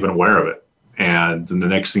people aren't even aware of it. And then the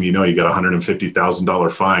next thing you know, you got a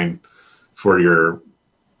 $150,000 fine for your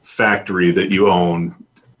factory that you own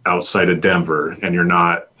outside of Denver and you're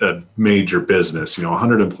not a major business,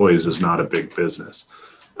 100 employees is not a big business.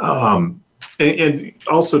 And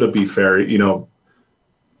also, to be fair,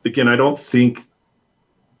 again, I don't think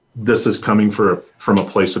this is coming from a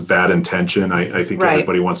place of bad intention. I think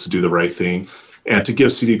everybody wants to do the right thing. And to give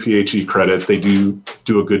CDPHE credit, they do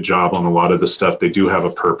a good job on a lot of the stuff. They do have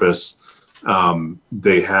a purpose.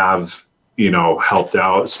 They have, helped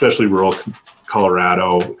out, especially rural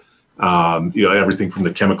Colorado, everything from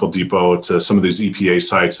the chemical depot to some of these EPA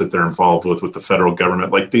sites that they're involved with the federal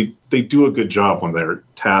government. Like they do a good job when they're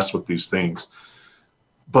tasked with these things.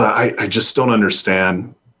 But I just don't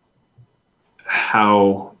understand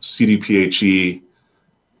how CDPHE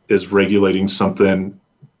is regulating something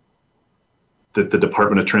that the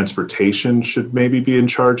Department of Transportation should maybe be in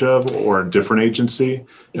charge of, or a different agency.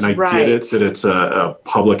 And I get it that it's a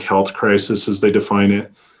public health crisis as they define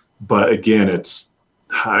it. But again, it's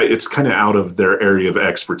kind of out of their area of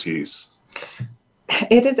expertise.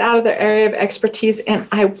 It is out of their area of expertise. And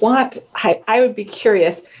I would be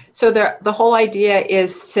curious. So the whole idea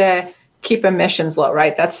is to keep emissions low,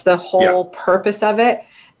 right? That's the whole purpose of it.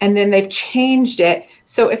 And then they've changed it.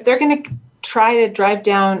 So if they're going to try to drive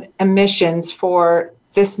down emissions for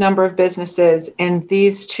this number of businesses in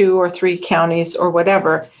these 2 or 3 counties or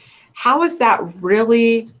whatever, how is that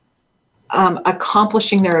really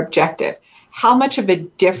accomplishing their objective? How much of a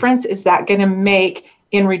difference is that going to make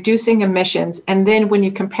in reducing emissions? And then when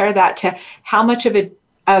you compare that to how much of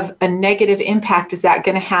a negative impact is that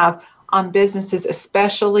going to have on businesses,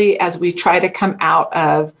 especially as we try to come out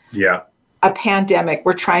of a pandemic?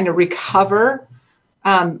 We're trying to recover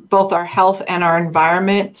both our health and our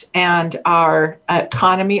environment and our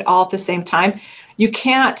economy all at the same time. You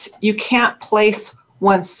can't place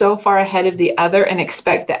one so far ahead of the other and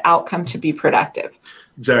expect the outcome to be productive.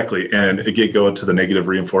 Exactly. And again, going to the negative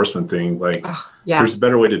reinforcement thing, there's a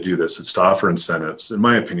better way to do this. It's to offer incentives. In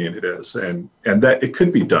my opinion, it is. And that it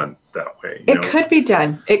could be done that way. It could be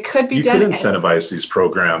done. You could incentivize these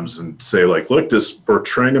programs and say, look, we're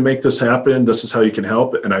trying to make this happen. This is how you can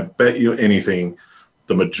help. And I bet you anything,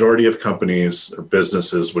 the majority of companies or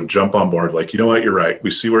businesses would jump on board. Like, you know what, you're right.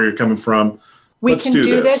 We see where you're coming from. We can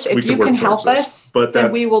do this. If you can help us,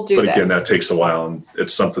 then we will do this. But again, that takes a while, and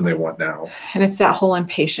it's something they want now. And it's that whole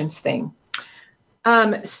impatience thing.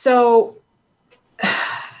 So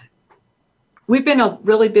we've been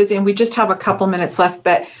really busy, and we just have a couple minutes left,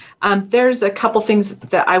 but there's a couple things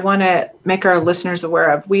that I want to make our listeners aware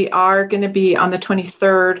of. We are going to be on the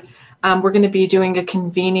 23rd. We're going to be doing a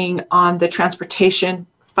convening on the transportation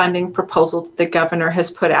funding proposal that the governor has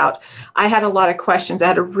put out. I had a lot of questions. I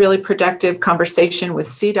had a really productive conversation with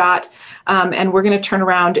CDOT, and we're going to turn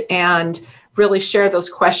around and really share those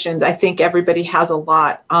questions. I think everybody has a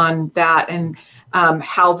lot on that and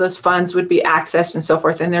how those funds would be accessed and so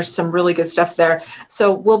forth. And there's some really good stuff there.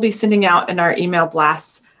 So we'll be sending out in our email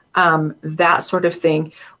blasts that sort of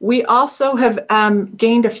thing. We also have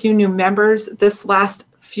gained a few new members this last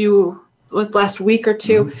week or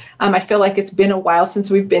two. I feel like it's been a while since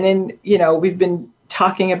we've been we've been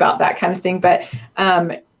talking about that kind of thing, but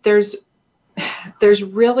there's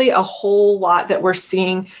really a whole lot that we're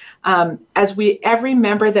seeing every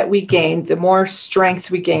member that we gain, the more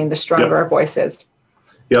strength we gain, the stronger our voice is.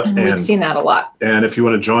 Yep. And we've seen that a lot. And if you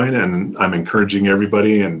want to join, and I'm encouraging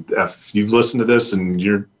everybody, and if you've listened to this and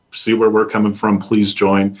you see where we're coming from, please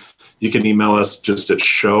join. You can email us just at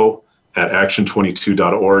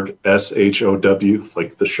show@action22.org, SHOW,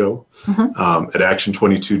 like the show, at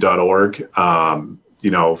action22.org.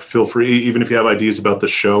 Feel free, even if you have ideas about the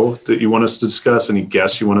show that you want us to discuss, any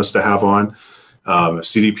guests you want us to have on. If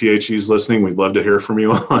CDPHE is listening, we'd love to hear from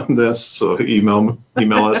you on this. So email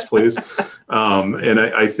us, please. And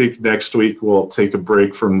I think next week we'll take a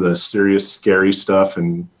break from the serious, scary stuff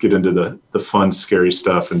and get into the fun, scary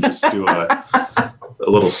stuff and just do a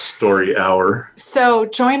little story hour. So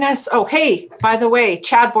join us. Oh, hey, by the way,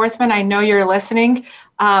 Chad Borthman, I know you're listening.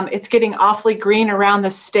 It's getting awfully green around the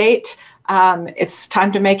state. It's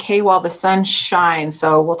time to make hay while the sun shines.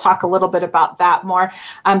 So we'll talk a little bit about that more.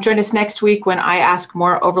 Join us next week when I ask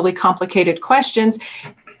more overly complicated questions.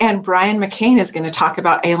 And Brian McCain is going to talk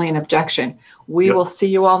about alien abduction. We will see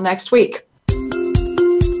you all next week.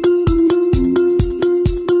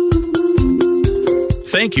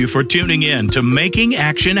 Thank you for tuning in to Making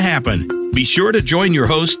Action Happen. Be sure to join your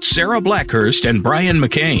hosts, Sarah Blackhurst and Brian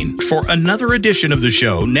McCain, for another edition of the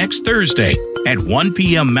show next Thursday at 1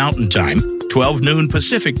 p.m. Mountain Time, 12 noon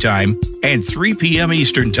Pacific Time, and 3 p.m.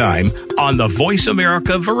 Eastern Time on the Voice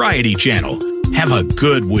America Variety Channel. Have a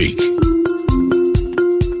good week.